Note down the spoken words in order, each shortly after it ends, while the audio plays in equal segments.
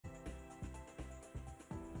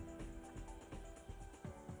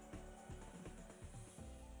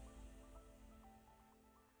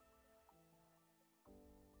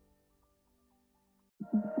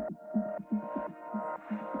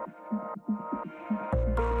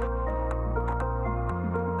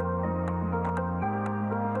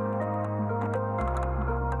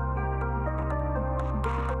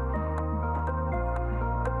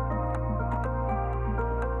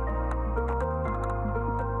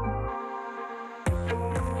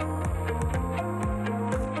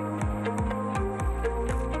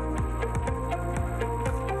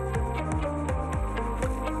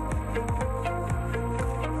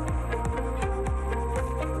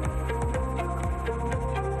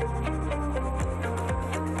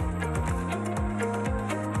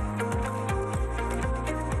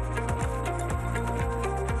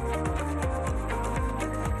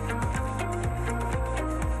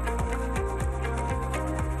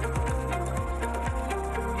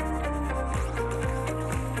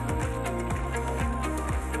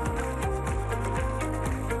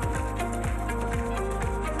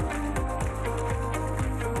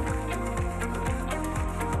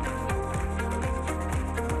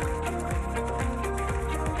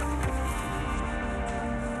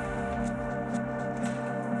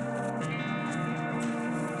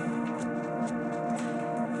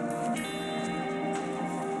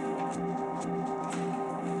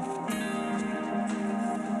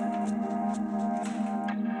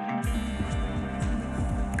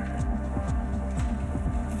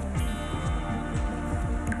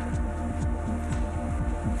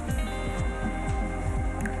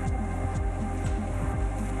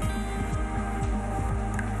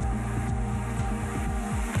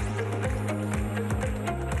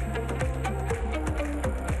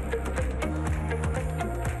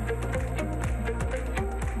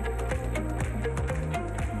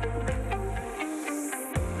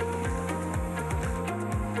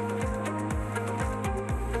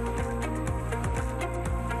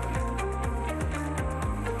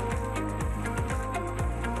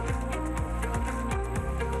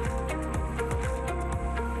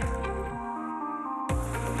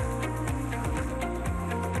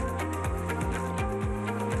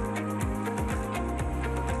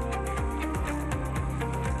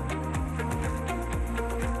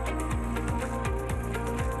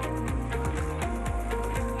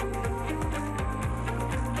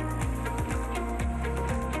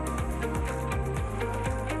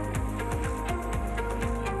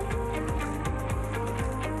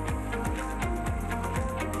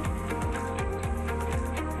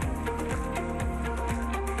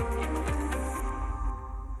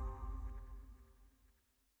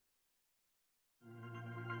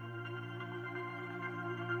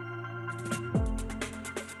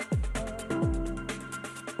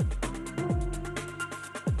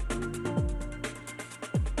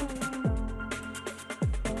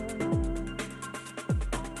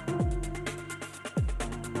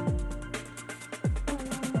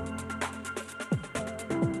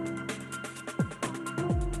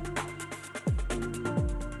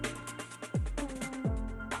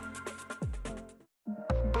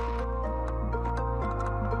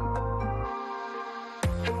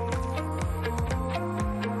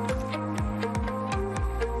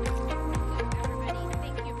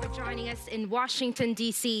In Washington,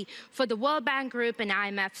 D.C. for the World Bank Group and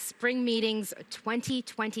IMF Spring Meetings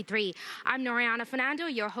 2023. I'm Noriana Fernando,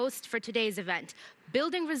 your host for today's event,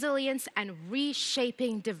 Building Resilience and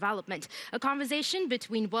Reshaping Development, a conversation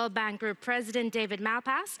between World Bank Group President David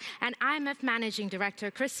Malpass and IMF Managing Director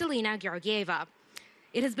Kristalina Georgieva.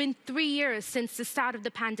 It has been 3 years since the start of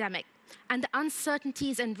the pandemic, and the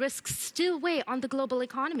uncertainties and risks still weigh on the global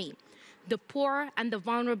economy. The poor and the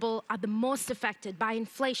vulnerable are the most affected by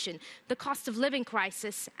inflation, the cost of living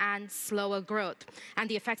crisis, and slower growth. And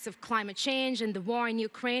the effects of climate change and the war in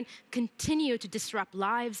Ukraine continue to disrupt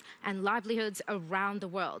lives and livelihoods around the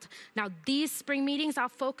world. Now, these spring meetings are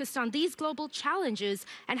focused on these global challenges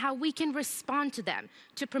and how we can respond to them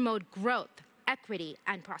to promote growth, equity,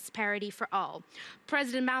 and prosperity for all.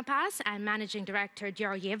 President Malpass and Managing Director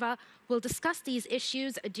Georgieva will discuss these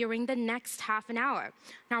issues during the next half an hour.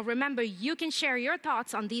 Now, remember, you can share your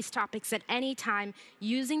thoughts on these topics at any time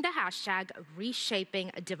using the hashtag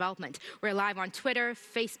Reshaping Development. We're live on Twitter,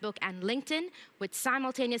 Facebook, and LinkedIn with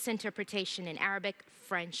simultaneous interpretation in Arabic,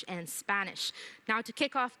 French, and Spanish. Now, to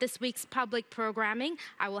kick off this week's public programming,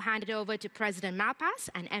 I will hand it over to President Malpass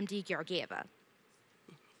and MD Georgieva.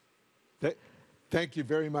 Thank you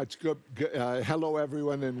very much. Hello,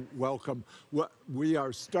 everyone, and welcome. We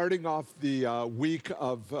are starting off the week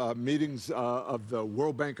of meetings of the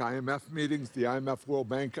World Bank IMF meetings, the IMF World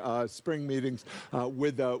Bank spring meetings,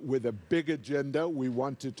 with a big agenda. We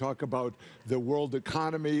want to talk about the world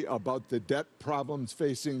economy, about the debt problems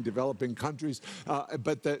facing developing countries,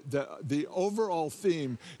 but the overall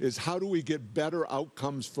theme is how do we get better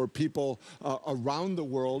outcomes for people around the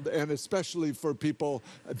world, and especially for people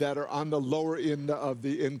that are on the lower end of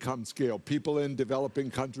the income scale, people in developing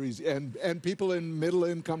countries and people in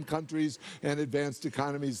middle-income countries and advanced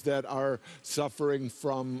economies that are suffering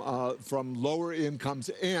from lower incomes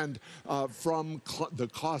and from the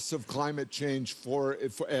costs of climate change, for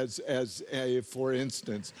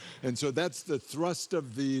instance. And so that's the thrust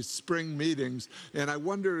of the spring meetings. And I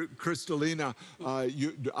wonder, Kristalina,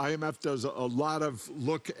 IMF does a lot of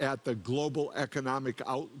look at the global economic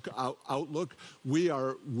outlook. We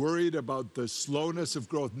are worried about the slowness of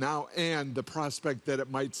growth now and the prospect that it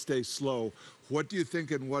might stay slow. What do you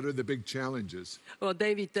think, and what are the big challenges? Well,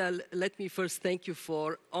 David, let me first thank you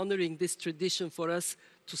for honoring this tradition for us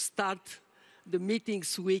to start the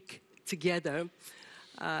meetings week together.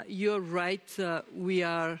 You're right, we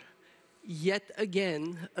are yet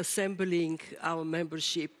again assembling our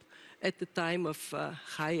membership at the time of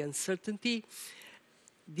high uncertainty.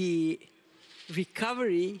 The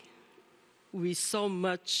recovery we so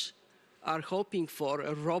much are hoping for,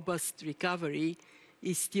 a robust recovery,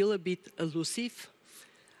 is still a bit elusive.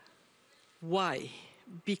 Why?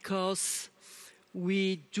 Because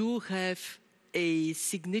we do have a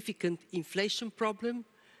significant inflation problem.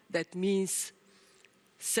 That means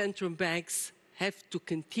central banks have to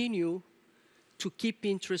continue to keep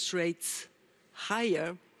interest rates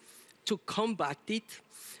higher to combat it,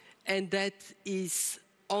 and that is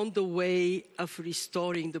on the way of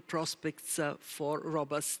restoring the prospects for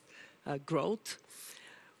robust growth.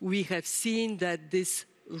 We have seen that this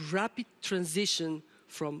rapid transition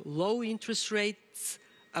from low interest rates,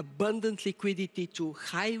 abundant liquidity, to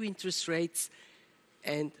high interest rates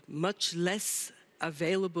and much less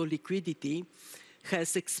available liquidity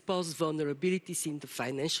has exposed vulnerabilities in the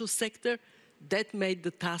financial sector that made the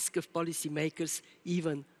task of policymakers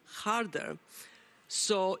even harder.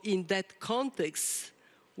 So in that context,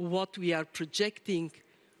 what we are projecting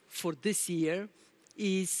for this year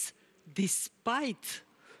is, despite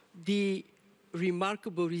the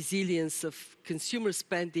remarkable resilience of consumer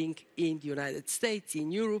spending in the United States,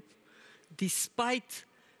 in Europe, despite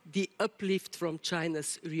the uplift from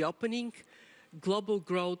China's reopening, global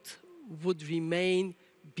growth would remain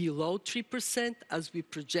below 3%, as we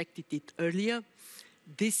projected it earlier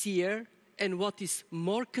this year. And what is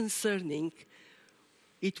more concerning,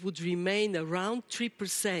 it would remain around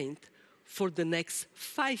 3% for the next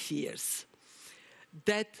 5 years.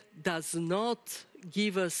 That does not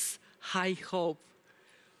give us high hope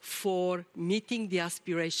for meeting the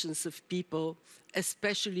aspirations of people,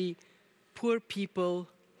 especially poor people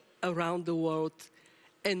around the world,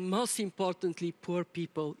 and most importantly, poor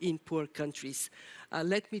people in poor countries.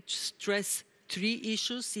 Let me stress 3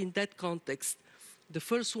 issues in that context. The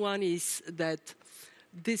first one is that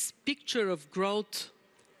this picture of growth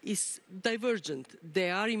is divergent.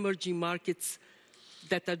 There are emerging markets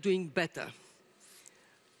that are doing better.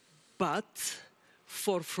 But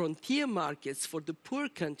for frontier markets, for the poor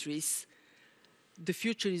countries, the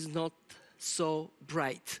future is not so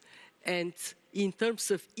bright. And in terms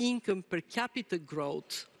of income per capita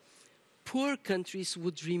growth, poor countries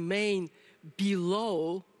would remain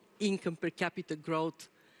below income per capita growth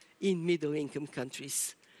in middle-income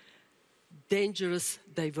countries. Dangerous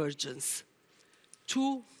divergence.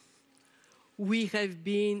 2, we have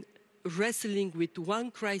been wrestling with one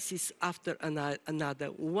crisis after another,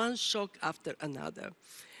 one shock after another.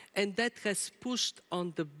 And that has pushed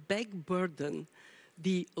on the back burden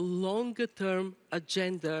the longer-term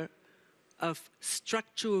agenda of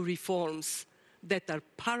structural reforms that are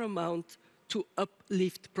paramount to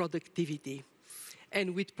uplift productivity.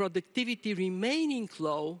 And with productivity remaining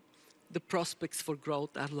low, the prospects for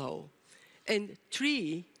growth are low. And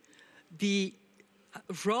 3, the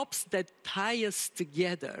ropes that tie us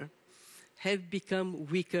together have become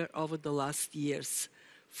weaker over the last years.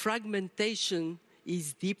 Fragmentation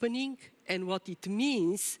is deepening, and what it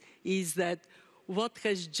means is that what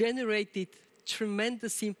has generated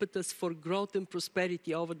tremendous impetus for growth and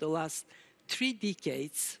prosperity over the last 3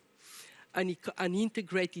 decades, an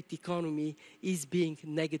integrated economy, is being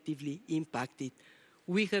negatively impacted.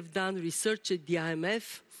 We have done research at the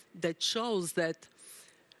IMF that shows that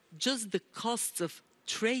just the costs of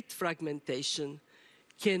trade fragmentation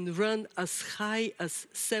can run as high as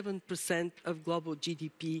 7% of global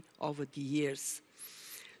GDP over the years.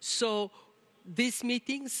 So these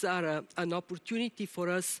meetings are an opportunity for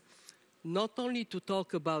us not only to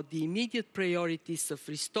talk about the immediate priorities of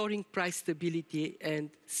restoring price stability and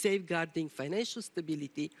safeguarding financial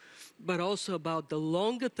stability, but also about the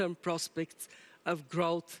longer-term prospects of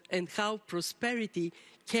growth and how prosperity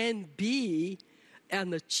can be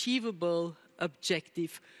an achievable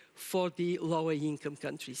objective for the lower-income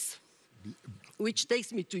countries. Which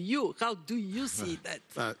takes me to you. How do you see that?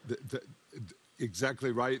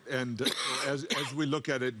 Exactly right. And as we look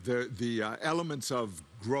at it, the elements of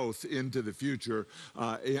growth into the future,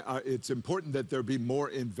 it's important that there be more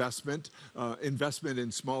investment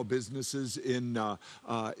in small businesses, in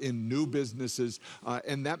new businesses,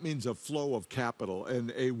 and that means a flow of capital.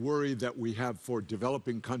 And a worry that we have for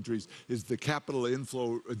developing countries is the capital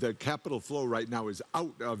flow right now is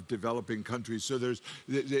out of developing countries. So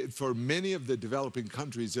for many of the developing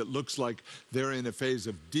countries, it looks like they're in a phase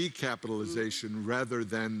of decapitalization rather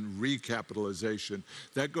than recapitalization.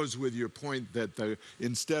 That goes with your point that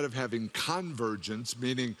instead of having convergence,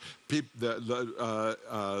 meaning people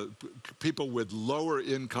with lower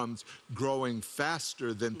incomes growing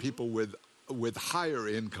faster than people with higher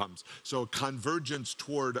incomes. So convergence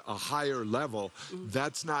toward a higher level,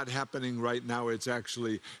 that's not happening right now. It's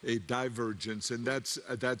actually a divergence, and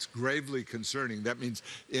that's gravely concerning. That means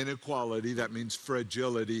inequality, that means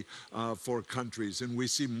fragility for countries, and we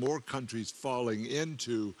see more countries falling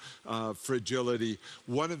into fragility.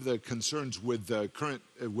 One of the concerns with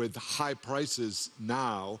with high prices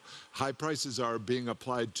now, high prices are being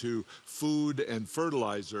applied to food and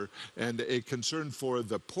fertilizer, and a concern for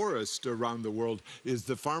the poorest around the world is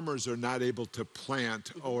the farmers are not able to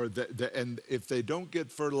plant, and if they don't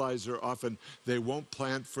get fertilizer, often they won't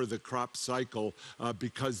plant for the crop cycle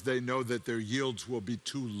because they know that their yields will be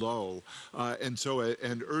too low. And so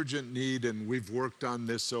an urgent need, and we've worked on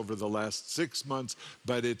this over the last 6 months,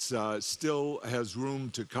 but it's still has room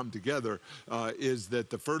to come together, is that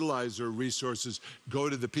the fertilizer resources go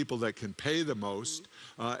to the people that can pay the most,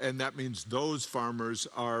 and that means those farmers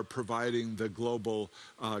are providing the global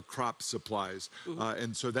crop supplies.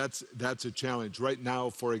 And so that's a challenge. Right now,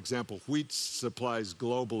 for example, wheat supplies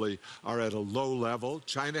globally are at a low level.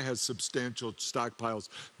 China has substantial stockpiles,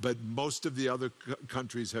 but most of the other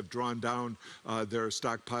countries have drawn down their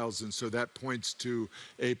stockpiles, and so that points to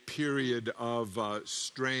a period of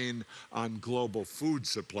strain on global food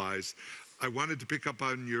supplies. I wanted to pick up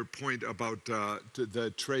on your point about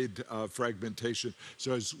the trade fragmentation.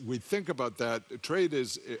 So as we think about that, trade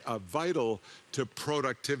is vital to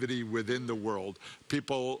productivity within the world.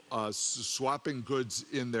 People swapping goods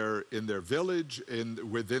in their village,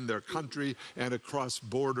 within their country, and across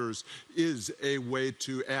borders is a way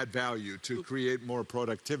to add value, to create more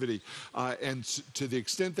productivity. And to the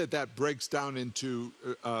extent that that breaks down into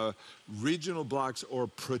regional blocks or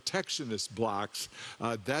protectionist blocks,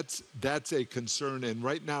 that's a concern. And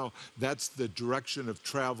right now, that's the direction of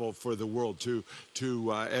travel for the world.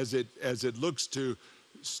 As it looks to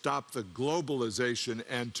stop the globalization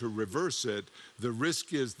and to reverse it, the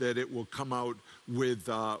risk is that it will come out with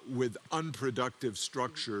unproductive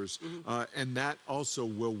structures, and that also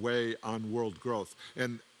will weigh on world growth.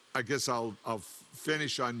 And I guess I'll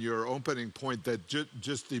finish on your opening point that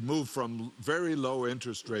just the move from very low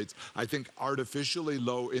interest rates, I think artificially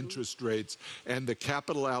low interest rates, and the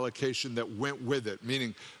capital allocation that went with it,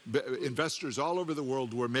 meaning investors all over the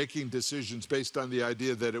world were making decisions based on the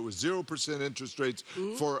idea that it was 0% interest rates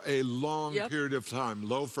for a long period of time,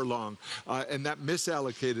 low for long, and that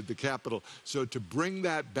misallocated the capital. So to bring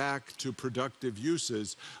that back to productive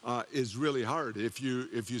uses is really hard. If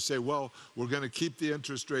you say, well, we're going to keep the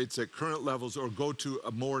interest rates at current levels or go to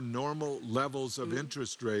a more normal levels of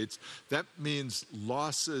interest rates, that means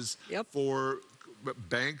losses for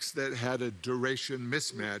banks that had a duration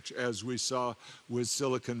mismatch, as we saw with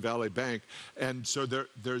Silicon Valley Bank. And so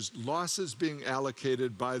there's losses being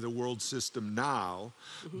allocated by the world system now,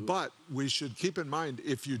 but we should keep in mind,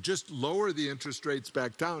 if you just lower the interest rates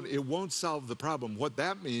back down, it won't solve the problem. What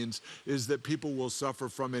that means is that people will suffer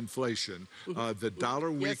from inflation. The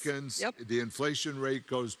dollar weakens, the inflation rate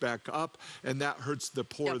goes back up, and that hurts the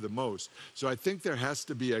poor the most. So I think there has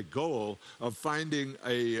to be a goal of finding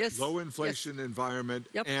a low inflation environment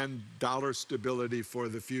and dollar stability for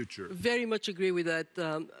the future. Very much agree with that.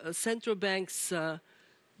 Central banks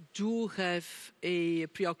do have a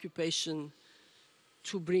preoccupation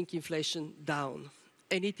to bring inflation down.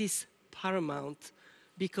 And it is paramount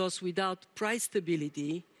because without price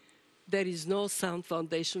stability, there is no sound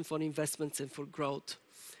foundation for investments and for growth.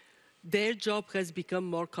 Their job has become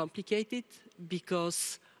more complicated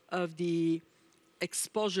because of the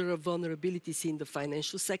exposure of vulnerabilities in the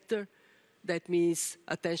financial sector, That means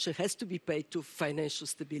attention has to be paid to financial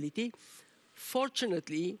stability.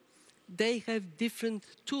 Fortunately, they have different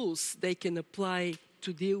tools they can apply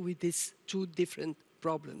to deal with these two different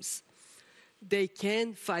problems. They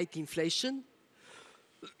can fight inflation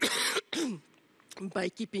by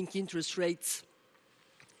keeping interest rates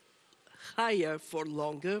higher for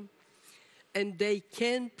longer, and they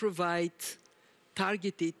can provide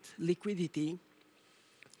targeted liquidity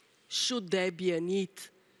should there be a need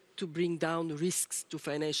to bring down risks to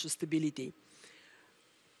financial stability.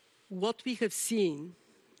 What we have seen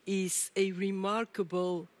is a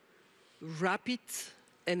remarkable, rapid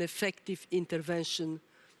and effective intervention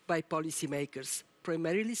by policymakers,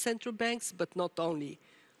 primarily central banks, but not only.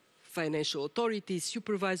 Financial authorities,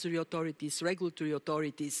 supervisory authorities, regulatory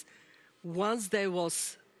authorities. Once there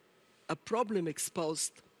was a problem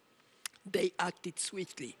exposed, they acted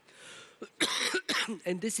swiftly.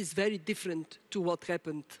 And this is very different to what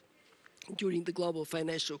happened during the global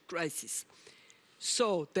financial crisis.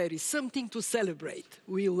 So there is something to celebrate.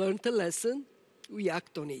 We learned a lesson, we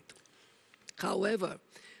act on it. However,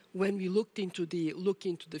 when we look into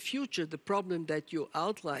the future, the problem that you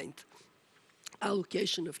outlined,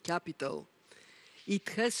 allocation of capital, it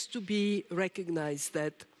has to be recognized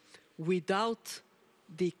that without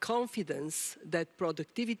the confidence that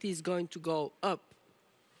productivity is going to go up,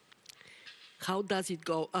 how does it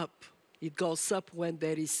go up? It goes up when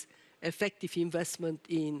there is effective investment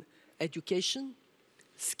in education,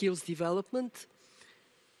 skills development,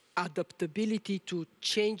 adaptability to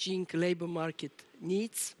changing labor market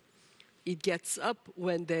needs. It gets up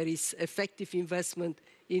when there is effective investment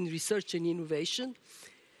in research and innovation,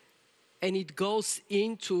 and it goes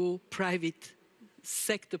into private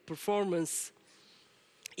sector performance.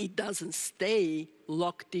 It doesn't stay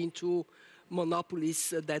locked into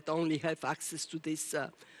monopolies that only have access to these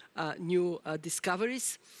new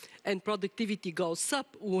discoveries. And productivity goes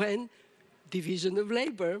up when division of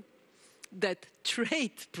labor that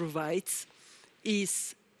trade provides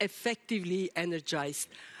is effectively energized.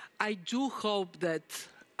 I do hope that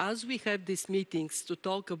as we have these meetings to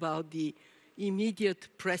talk about the immediate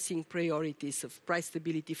pressing priorities of price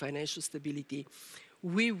stability, financial stability,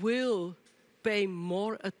 we will pay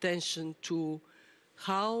more attention to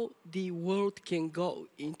how the world can go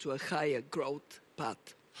into a higher growth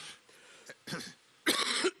path.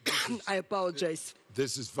 I apologize.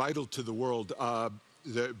 This is vital to the world.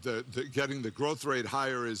 Getting the growth rate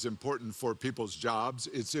higher is important for people's jobs.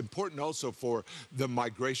 It's important also for the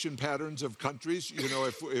migration patterns of countries. You know,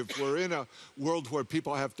 if we're in a world where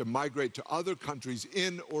people have to migrate to other countries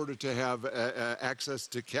in order to have access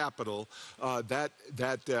to capital, that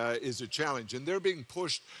is a challenge. And they're being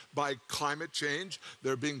pushed by climate change.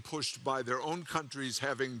 They're being pushed by their own countries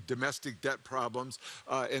having domestic debt problems.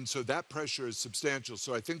 And so that pressure is substantial.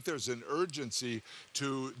 So I think there's an urgency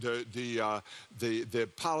to the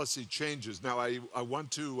policy changes. Now, I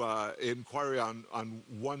want to inquire on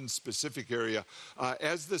one specific area.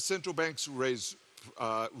 As the central banks raise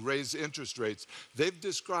interest rates, they've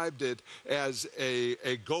described it as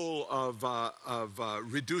a goal of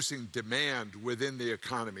reducing demand within the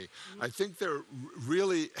economy. I think there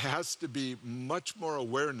really has to be much more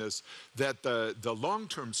awareness that the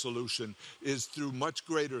long-term solution is through much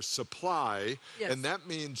greater supply, yes. and that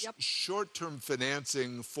means Yep. short-term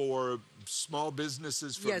financing for small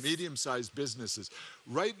businesses, for yes. medium-sized businesses.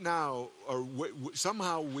 Right now,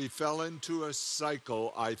 somehow we fell into a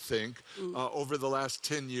cycle, I think, over the last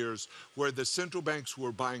 10 years, where the central banks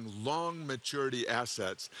were buying long maturity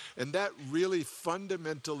assets. And that really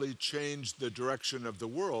fundamentally changed the direction of the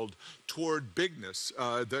world toward bigness.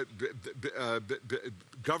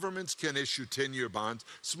 Governments can issue 10-year bonds.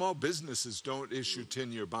 Small businesses don't issue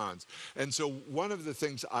 10-year bonds. And so one of the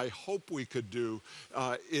things I hope we could do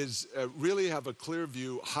is really have a clear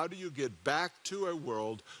view. How do you get back to a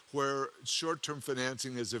world where short-term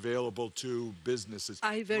financing is available to businesses?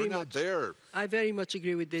 We're not there. I very much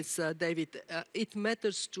agree with this, David. It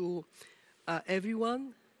matters to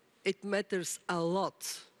everyone. It matters a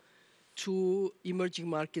lot to emerging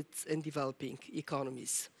markets and developing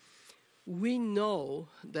economies. We know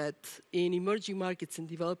that in emerging markets and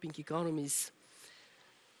developing economies,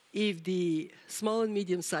 if the small and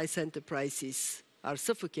medium-sized enterprises are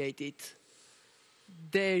suffocated,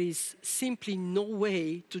 there is simply no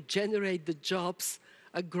way to generate the jobs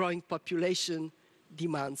a growing population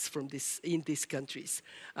demands from in these countries.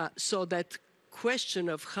 So that question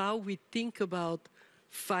of how we think about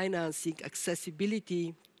financing,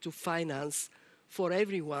 accessibility to finance for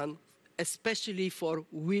everyone, especially for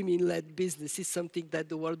women-led businesses, something that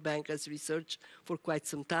the World Bank has researched for quite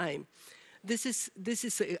some time. This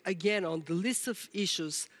is again on the list of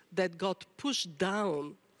issues that got pushed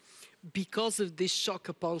down because of this shock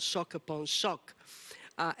upon shock upon shock.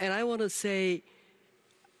 And I want to say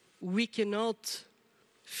we cannot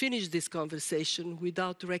finish this conversation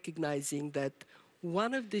without recognizing that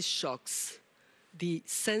one of these shocks, the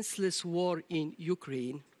senseless war in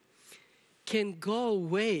Ukraine, can go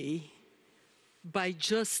away by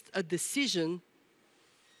just a decision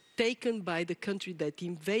taken by the country that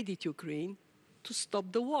invaded Ukraine to stop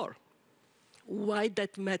the war. Why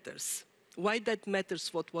that matters? Why that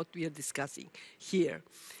matters what we are discussing here?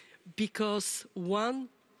 Because one,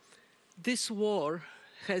 this war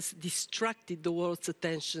has distracted the world's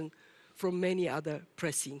attention from many other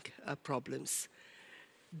pressing problems.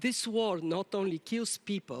 This war not only kills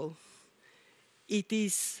people, it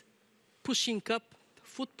is pushing up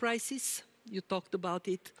food prices, you talked about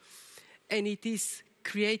it, and it is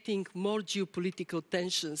creating more geopolitical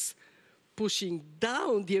tensions, pushing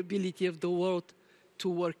down the ability of the world to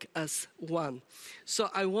work as one. So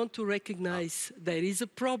I want to recognize there is a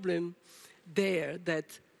problem there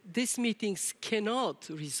that these meetings cannot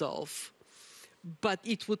resolve, but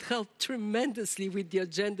it would help tremendously with the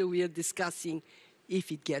agenda we are discussing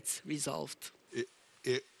if it gets resolved.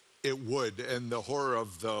 It would, and the horror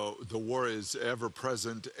of the war is ever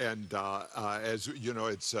present. And as you know,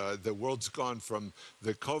 it's the world's gone from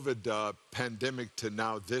the COVID pandemic to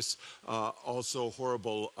now this also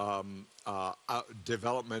horrible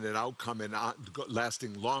development and outcome, and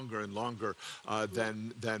lasting longer and longer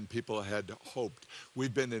than people had hoped.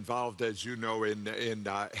 We've been involved, as you know, in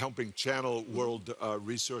helping channel world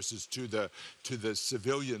resources to the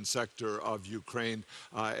civilian sector of Ukraine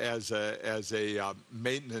as a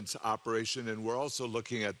maintenance operation, and we're also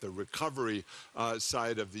looking at the recovery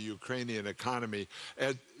side of the Ukrainian economy.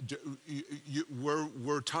 And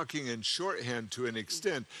we're talking in shorthand to an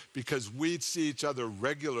extent because we see each other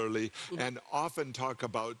regularly and often talk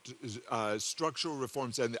about structural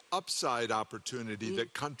reforms and the upside opportunity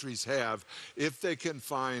that countries have if they can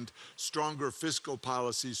find stronger fiscal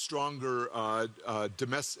policies, stronger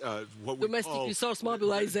domestic resource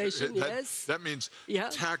mobilization. Yes, that means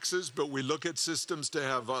taxes, but we look at systems to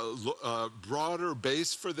have a broader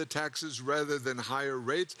base for the taxes rather than higher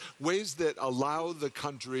rates, ways that allow the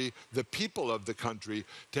country, the people of the country,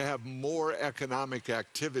 to have more economic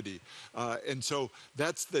activity. And so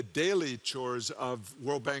that's the daily chores of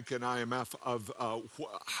World Bank and IMF of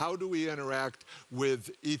how do we interact with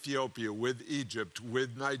Ethiopia, with Egypt,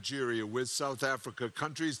 with Nigeria, with South Africa,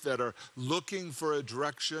 countries that are looking for a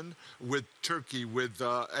direction, with Turkey, with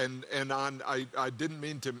I didn't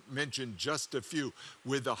mean to mention just a few,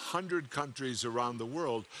 with 100 countries around the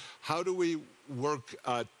world. How do we work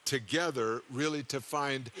together really to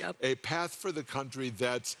find a path for the country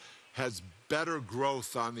that has better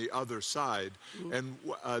growth on the other side? And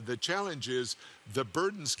the challenge is the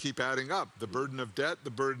burdens keep adding up. The burden of debt, the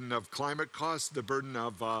burden of climate costs, the burden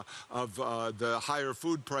of the higher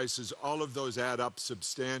food prices, all of those add up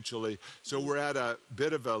substantially. So we're at a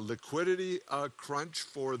bit of a liquidity crunch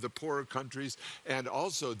for the poorer countries, and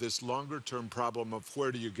also this longer-term problem of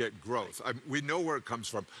where do you get growth? We know where it comes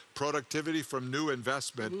from, productivity from new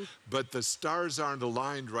investment, but the stars aren't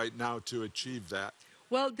aligned right now to achieve that.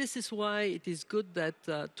 Well, this is why it is good that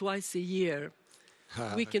twice a year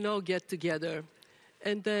we can all get together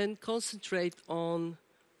and then concentrate on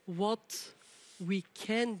what we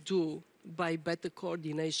can do by better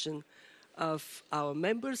coordination of our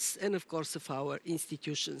members and, of course, of our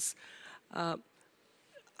institutions.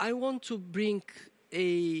 I want to bring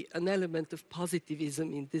an element of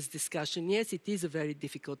positivism in this discussion. Yes, it is a very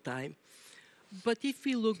difficult time. But if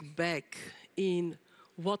we look back in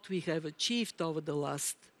what we have achieved over the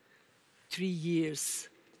last 3 years,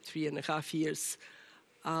 3.5 years,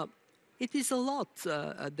 it is a lot,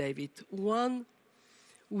 David. One,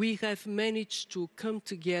 we have managed to come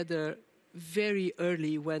together very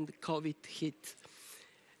early when the COVID hit.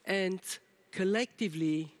 And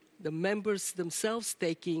collectively, the members themselves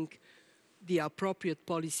taking the appropriate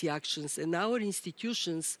policy actions and our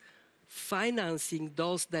institutions financing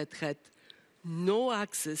those that had no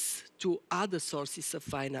access to other sources of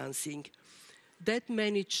financing, that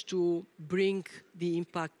managed to bring the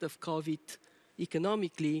impact of COVID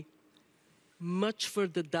economically much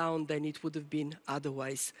further down than it would have been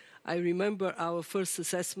otherwise. I remember our first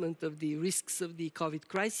assessment of the risks of the COVID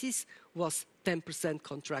crisis was 10%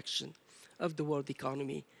 contraction of the world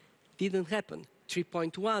economy. Didn't happen.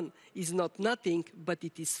 3.1 is not nothing, but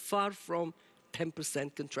it is far from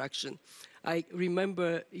 10% contraction. I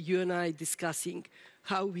remember you and I discussing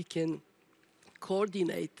how we can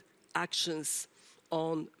coordinate actions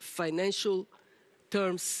on financial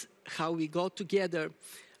terms, how we go together.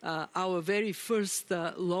 Our very first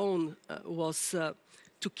loan was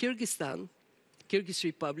to Kyrgyzstan, Kyrgyz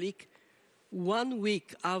Republic, 1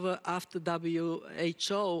 week after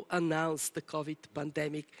WHO announced the COVID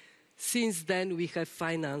pandemic. Since then, we have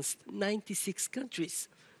financed 96 countries.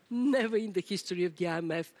 Never in the history of the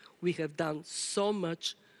IMF we have done so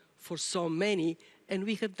much for so many, and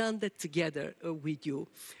we have done that together with you.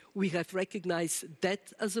 We have recognized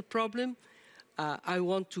debt as a problem. I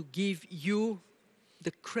want to give you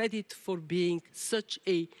the credit for being such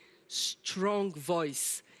a strong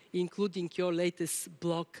voice, including your latest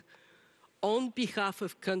blog, on behalf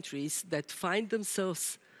of countries that find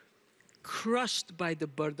themselves crushed by the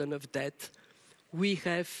burden of debt. We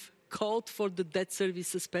have called for the debt service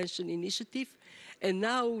suspension initiative, and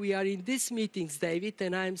now we are in these meetings, David,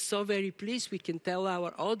 and I'm so very pleased we can tell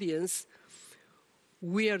our audience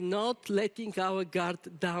we are not letting our guard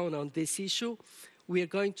down on this issue. We are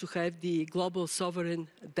going to have the Global Sovereign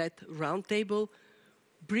Debt Roundtable,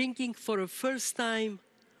 bringing for the first time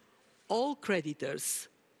all creditors,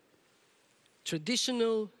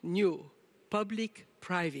 traditional, new, public,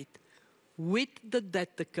 private, with the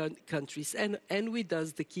debt countries and with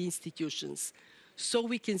us, the key institutions, so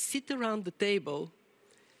we can sit around the table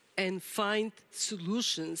and find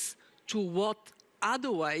solutions to what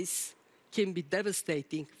otherwise can be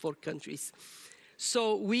devastating for countries.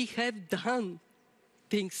 So we have done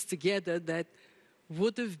things together that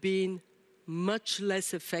would have been much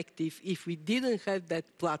less effective if we didn't have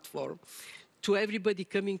that platform. To everybody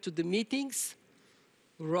coming to the meetings,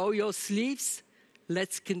 roll your sleeves.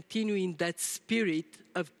 Let's continue in that spirit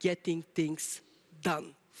of getting things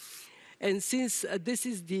done. And since this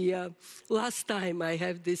is the last time I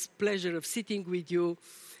have this pleasure of sitting with you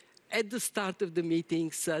at the start of the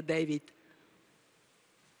meetings, David,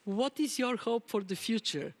 what is your hope for the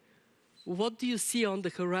future? What do you see on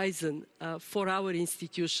the horizon for our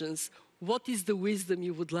institutions? What is the wisdom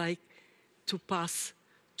you would like to pass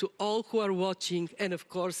to all who are watching, and of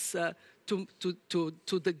course, to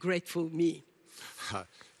the grateful me?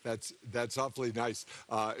 That's awfully nice,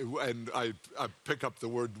 and I pick up the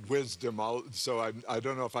word wisdom. So I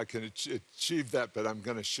don't know if I can achieve that, but I'm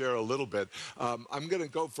going to share a little bit. I'm going to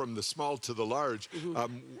go from the small to the large.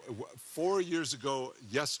 4 years ago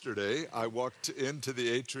yesterday, I walked into the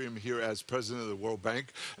atrium here as president of the World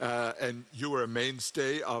Bank, and you were a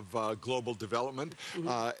mainstay of global development,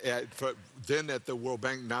 then at the World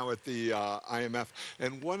Bank, now at the IMF.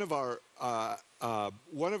 And one of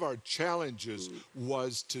our challenges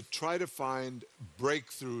was to try to find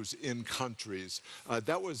breakthroughs in countries.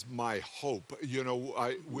 That was my hope. You know,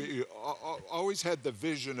 we always had the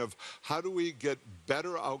vision of how do we get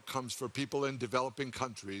better outcomes for people in developing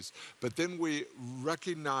countries, but then we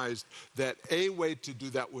recognized that a way to do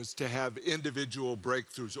that was to have individual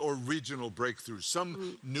breakthroughs or regional breakthroughs,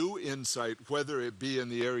 some new insight, whether it be in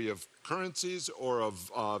the area of currencies or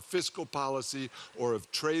of fiscal policy or of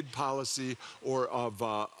trade policy or of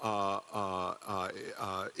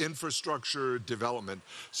infrastructure development.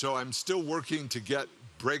 So I'm still working to get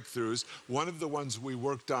breakthroughs. One of the ones we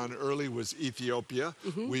worked on early was Ethiopia.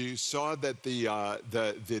 We saw that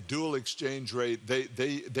the dual exchange rate,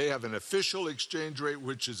 they have an official exchange rate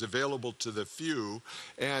which is available to the few,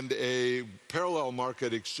 and a parallel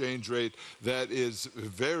market exchange rate that is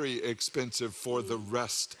very expensive for the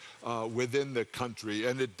rest within the country,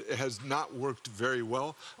 and it has not worked very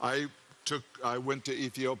well. I went to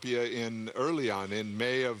Ethiopia early on in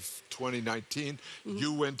May of 2019.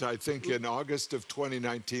 You went, I think, in August of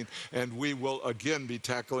 2019, and we will again be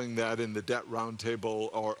tackling that in the Debt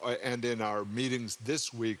Roundtable and in our meetings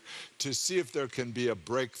this week to see if there can be a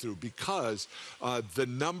breakthrough, because the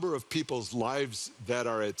number of people's lives that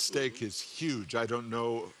are at stake is huge. I don't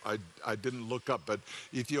know, I didn't look up, but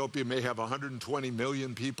Ethiopia may have 120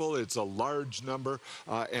 million people. It's a large number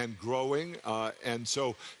and growing, and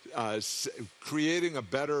so creating a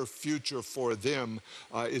better future for them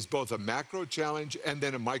is both a macro challenge and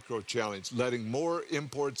then a micro challenge. Letting more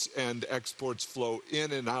imports and exports flow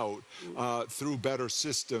in and out through better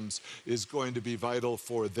systems is going to be vital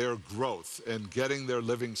for their growth and getting their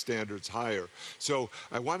living standards higher. So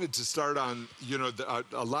I wanted to start on, you know,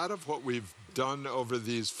 a lot of what we've done over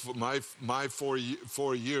these my 4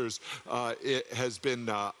 years it has been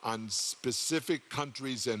on specific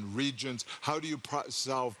countries and regions. How do you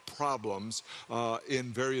solve problems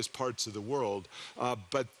in various parts of the world?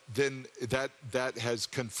 But then that has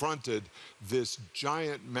confronted this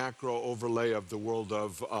giant macro overlay of the world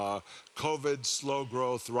of COVID, slow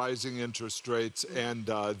growth, rising interest rates, and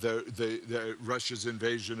the Russia's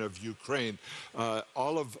invasion of Ukraine.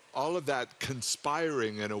 All of that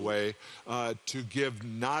conspiring in a way to give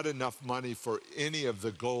not enough money for any of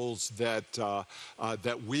the goals that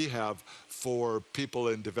that we have for people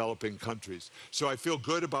in developing countries. So I feel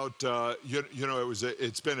good about you know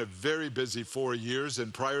it's been a very busy 4 years,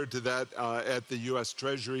 and prior to that at the U.S.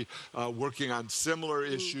 Treasury working on similar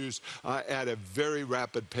issues at a very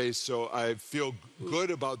rapid pace. So I feel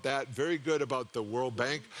good about that. Very good about the World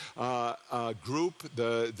Bank group,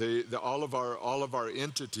 all of our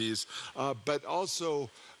entities, but also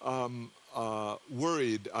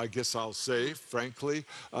worried, I guess I'll say, frankly,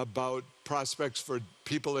 about prospects for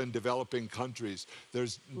people in developing countries.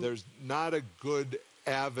 There's not a good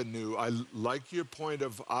avenue. I like your point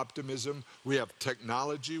of optimism. We have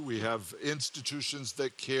technology, we have institutions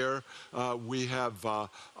that care, we have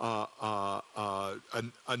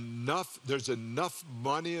there's enough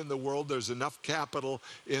money in the world, there's enough capital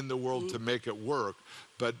in the world to make it work.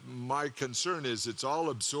 But my concern is it's all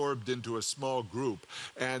absorbed into a small group,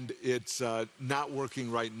 and it's not working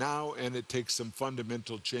right now, and it takes some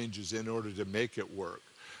fundamental changes in order to make it work.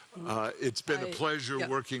 It's been a pleasure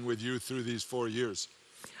working with you through these 4 years.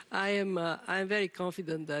 I'm very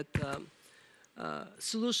confident that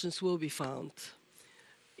solutions will be found.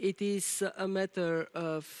 It is a matter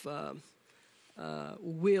of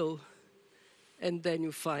will, and then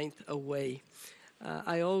you find a way.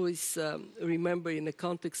 I always remember in the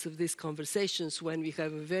context of these conversations when we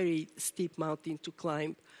have a very steep mountain to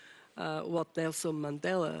climb, what Nelson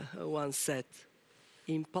Mandela once said: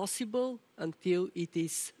 impossible until it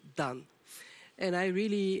is done. And I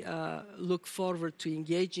really look forward to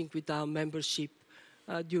engaging with our membership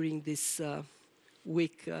during this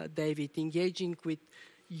week, David, engaging with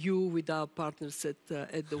you, with our partners at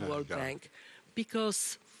the World Bank.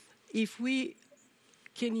 Because if we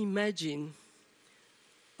can imagine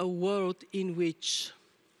a world in which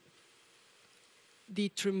the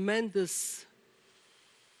tremendous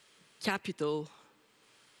capital,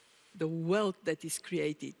 the wealth that is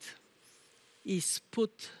created, is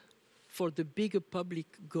put for the bigger public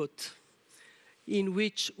good, in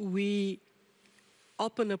which we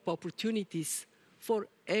open up opportunities for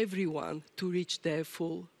everyone to reach their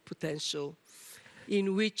full potential,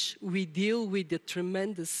 in which we deal with the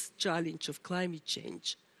tremendous challenge of climate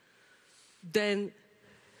change, then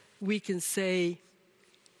we can say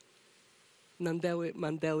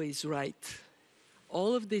Mandela is right.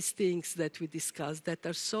 All of these things that we discussed that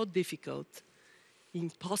are so difficult,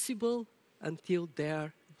 impossible until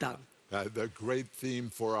they're done. The great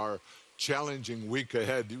theme for our challenging week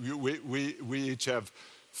ahead. We each have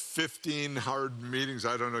 15 hard meetings.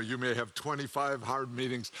 I don't know, you may have 25 hard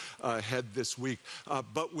meetings ahead this week,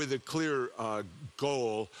 but with a clear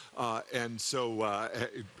goal. And so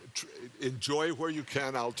enjoy where you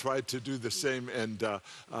can. I'll try to do the same. And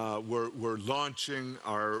we're launching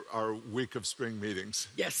our week of spring meetings.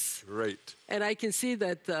 Yes. Great. And I can see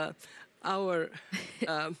that our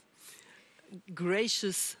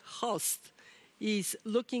gracious host is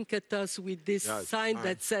looking at us with this sign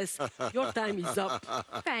that says, your time is up.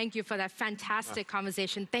 Thank you for that fantastic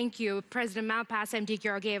conversation. Thank you, President Malpass, MD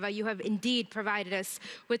Georgieva. You have indeed provided us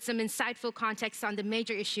with some insightful context on the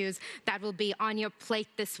major issues that will be on your plate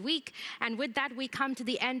this week. And with that, we come to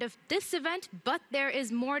the end of this event, but there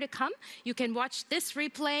is more to come. You can watch this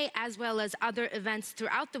replay as well as other events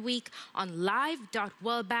throughout the week on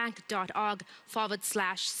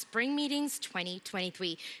live.worldbank.org/Spring Meetings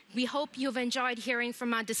 2023. We hope you've enjoyed hearing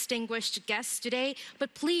from our distinguished guests today,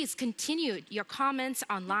 but please continue your comments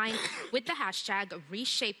online with the hashtag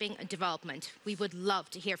Reshaping Development. We would love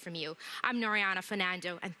to hear from you. I'm Noriana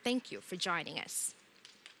Fernando, and thank you for joining us.